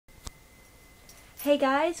Hey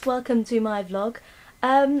guys, welcome to my vlog.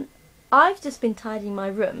 I've just been tidying my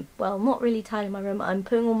room. Well, not really tidying my room, I'm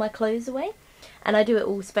putting all my clothes away. And I do it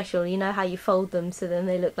all special, you know how you fold them so then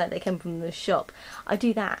they look like they came from the shop. I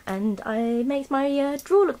do that and it makes my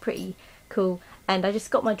drawer look pretty cool. And I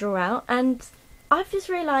just got my drawer out and I've just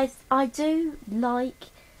realised I do like,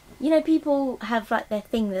 you know, people have like their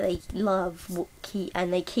thing that they love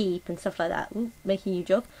and they keep and stuff like that. Ooh, making you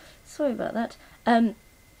job. Sorry about that.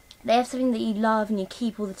 They have something that you love and you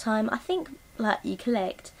keep all the time. I think, like, you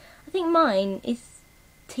collect. I think mine is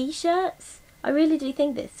t-shirts. I really do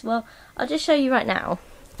think this. Well, I'll just show you right now.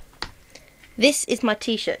 This is my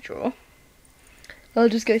t-shirt drawer. I'll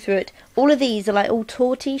just go through it. All of these are like all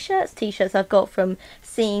tour t-shirts. T-shirts I've got from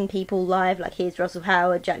seeing people live. Like here's Russell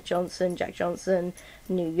Howard, Jack Johnson,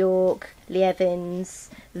 New York, Lee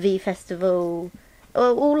Evans, V Festival.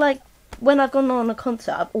 All like when I've gone on a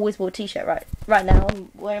concert, I've always wore a t-shirt. Right now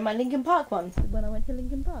I'm wearing my Linkin Park ones when I went to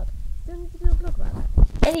Linkin Park. Still need to do a vlog about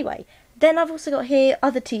that. Anyway, then I've also got here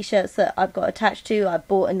other t-shirts that I've got attached to. I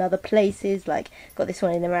bought in other places, like got this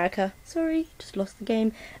one in America. Sorry, just lost the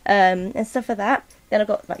game. And stuff like that. Then I've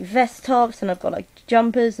got like vest tops, and I've got like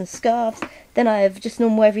jumpers and scarves. Then I have just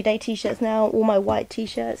normal everyday t-shirts now, all my white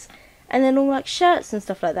t-shirts. And then all like shirts and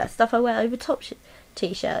stuff like that, stuff I wear over top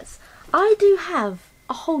t-shirts. I do have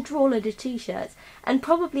a whole drawer load of t-shirts and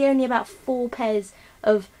probably only about 4 pairs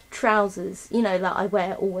of trousers, you know, that I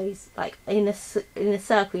wear always, like in a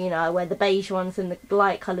circle, you know. I wear the beige ones and the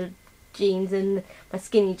light coloured jeans and my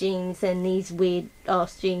skinny jeans and these weird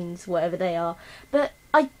ass jeans, whatever they are. But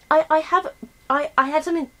I have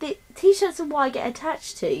something. The t-shirts are what I get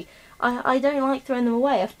attached to. I don't like throwing them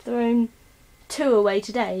away. I've thrown 2 away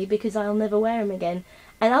today because I'll never wear them again,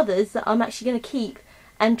 and others that I'm actually going to keep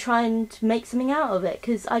and try and make something out of it,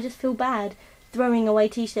 because I just feel bad throwing away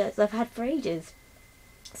t-shirts I've had for ages.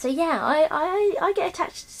 So yeah, I get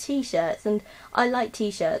attached to t-shirts, and I like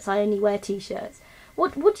t-shirts. I only wear t-shirts.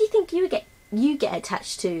 What do you think you get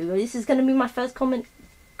attached to? This is going to be my first comment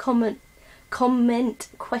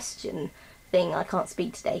question thing. I can't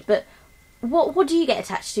speak today, but what do you get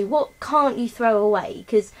attached to? What can't you throw away?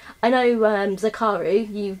 Because I know Zakaru,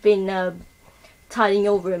 you've been tidying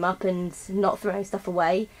your room up and not throwing stuff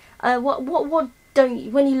away. What don't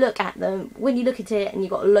you, when you look at it and you've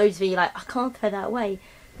got loads of it, you're like, I can't throw that away.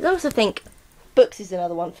 I also think books is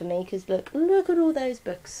another one for me, because look at all those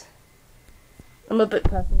books. I'm a book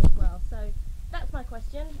person as well. So that's my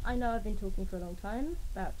question. I know I've been talking for a long time,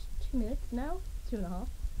 about 2 minutes now, 2.5.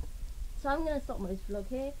 So I'm going to stop my vlog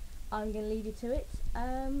here. I'm going to leave you to it.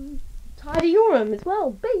 Tidy your room as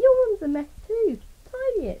well. Bet your room's a mess too.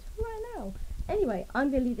 Tidy it right now. Anyway, I'm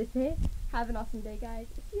going to leave this here. Have an awesome day, guys.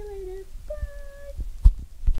 See you later. Bye.